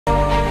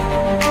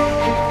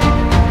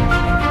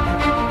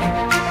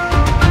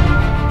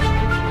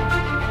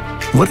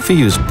What if we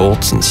used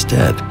bolts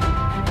instead?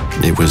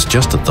 It was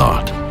just a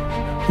thought.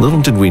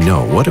 Little did we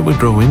know what it would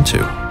grow into.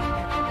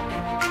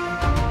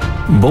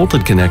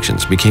 Bolted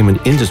connections became an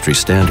industry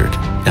standard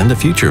and the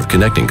future of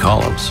connecting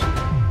columns.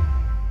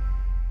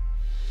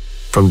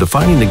 From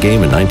defining the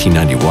game in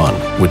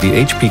 1991 with the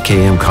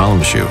HPKM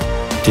column shoe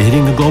to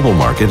hitting the global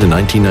market in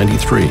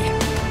 1993.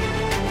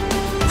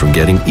 From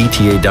getting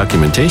ETA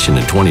documentation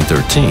in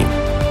 2013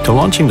 to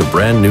launching the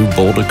brand new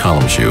bolted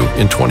column shoe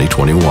in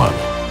 2021.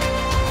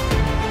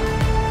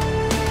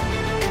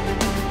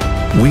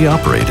 We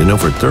operate in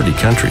over 30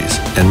 countries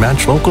and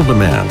match local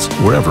demands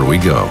wherever we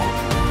go.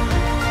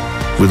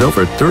 With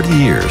over 30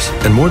 years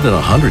and more than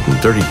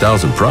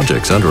 130,000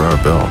 projects under our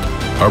belt,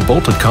 our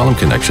bolted column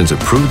connections have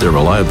proved their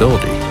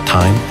reliability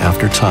time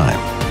after time.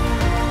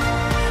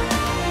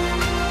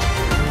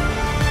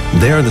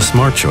 They are the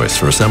smart choice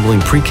for assembling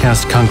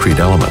precast concrete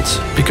elements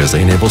because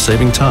they enable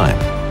saving time,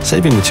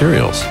 saving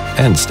materials,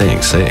 and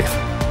staying safe.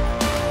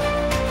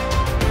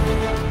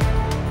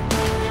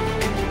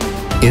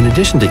 In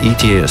addition to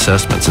ETA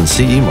assessments and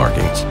CE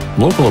markings,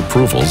 local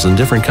approvals in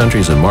different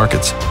countries and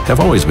markets have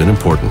always been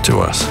important to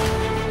us.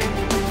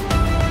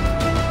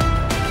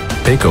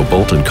 Peikko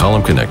bolted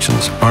column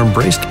connections are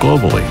embraced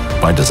globally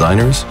by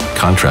designers,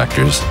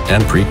 contractors,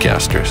 and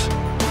precasters.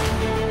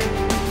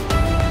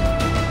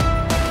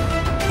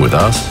 With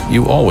us,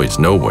 you always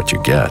know what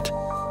you get: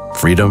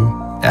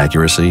 freedom,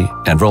 accuracy,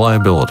 and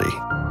reliability,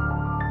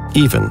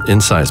 even in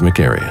seismic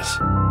areas.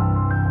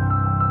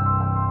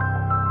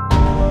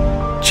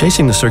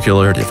 Chasing the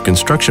circularity of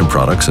construction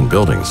products and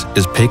buildings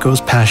is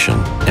Peikko's passion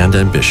and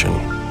ambition.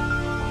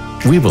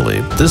 We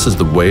believe this is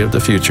the way of the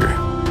future,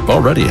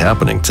 already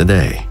happening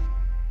today.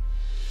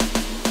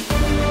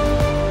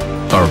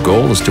 Our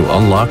goal is to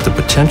unlock the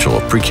potential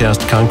of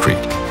precast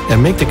concrete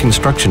and make the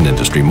construction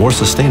industry more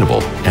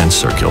sustainable and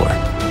circular.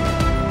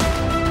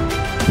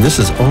 This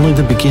is only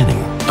the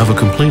beginning of a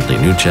completely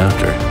new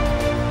chapter.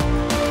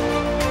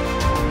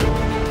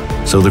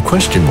 So the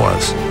question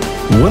was,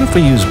 what if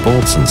we use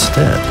bolts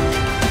instead?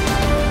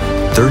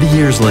 30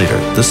 years later,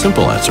 the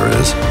simple answer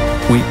is,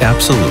 we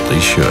absolutely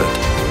should.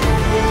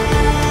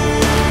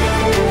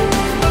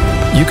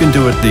 You can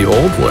do it the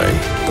old way,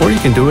 or you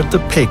can do it the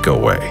Peikko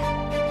way,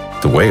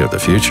 the way of the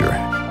future.